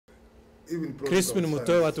Crispin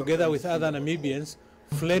Mutowa, together with other Namibians,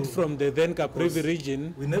 fled from the then Caprivi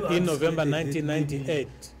region in November 1998,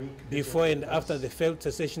 before and after the failed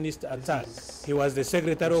secessionist attack. He was the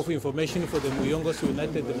Secretary of Information for the Muyongo's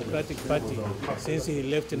United Democratic Party since he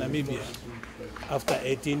left Namibia. After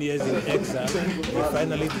 18 years in exile, he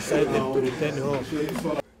finally decided to return home.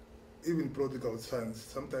 Even prodigal sons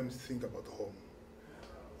sometimes think about home.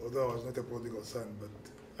 Although I was not a prodigal son,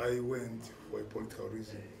 but I went for a political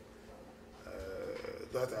reason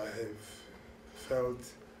that I have felt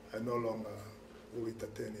I no longer will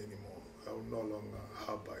entertain anymore. I will no longer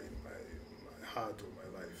harbor in my heart or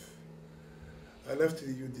my life. I left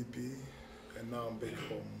the UDP and now I'm back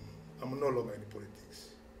home. I'm no longer in politics.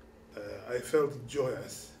 I felt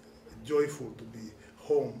joyful to be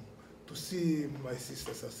home, to see my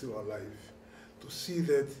sisters are still alive, to see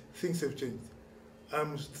that things have changed.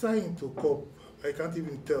 I'm trying to cope. I can't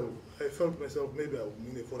even tell. I felt myself maybe I'm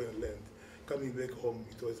in a foreign land. Coming back home,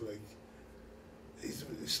 it was like, it's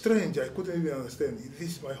strange. I couldn't even understand. Is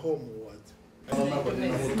this my home or what?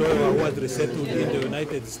 Mutowa, who was resettled in the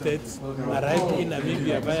United States, arrived in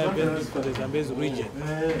Namibia via Bendu for the Zambezi region.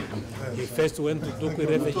 He first went to Tukwi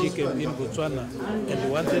refugee camp in Botswana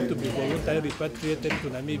and wanted to be voluntarily repatriated to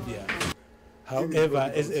Namibia.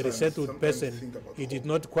 However, as a resettled person, he did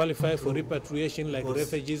not qualify for repatriation like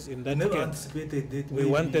refugees in that camp. We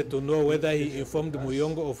wanted to know whether he informed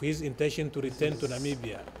Muyongo of his intention to return to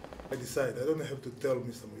Namibia. I decided I don't have to tell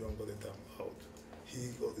Mr. Muyongo that I'm out.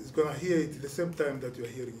 He's going to hear it at the same time that you're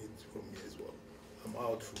hearing it from me as well. I'm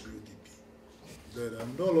out from UDP. That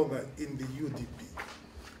I'm no longer in the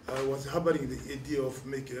UDP. I was harboring the idea of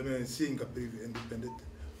seeing Caprivi independent,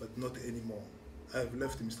 but not anymore. I've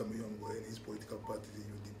left Mr. Muyongo and his political party, the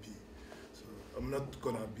UDP. So I'm not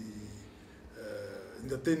going to be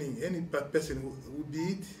entertaining any person who be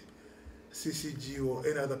it CCG or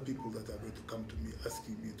any other people that are going to come to me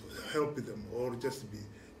asking me to help them or just be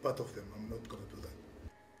part of them. I'm not going to do that.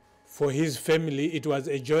 For his family, it was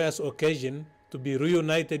a joyous occasion to be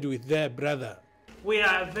reunited with their brother. We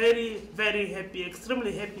are very, very happy,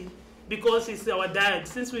 extremely happy, because it's our dad.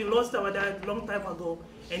 Since we lost our dad a long time ago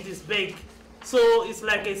and he's back, so it's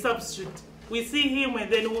like a substitute. We see him and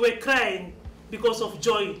then we were crying because of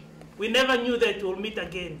joy. We never knew that we'll meet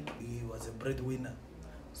again. He was a breadwinner.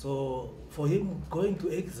 So for him going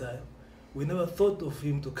to exile, we never thought of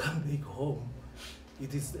him to come back home.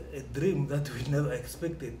 It is a dream that we never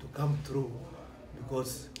expected to come true,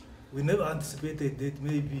 because we never anticipated that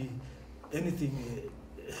maybe anything,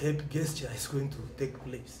 a happy gesture is going to take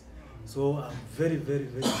place. So I'm very, very,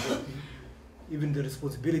 very happy. Even the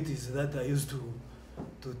responsibilities that I used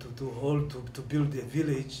to hold to build a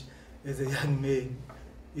village as a young man,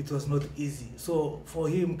 it was not easy. So for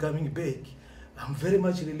him coming back, I'm very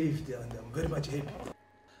much relieved and I'm very much happy.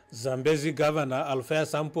 Zambezi Governor Alfea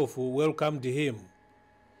Sampofu welcomed him.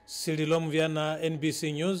 Sililom Viana,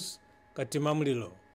 NBC News, Katimamlilo.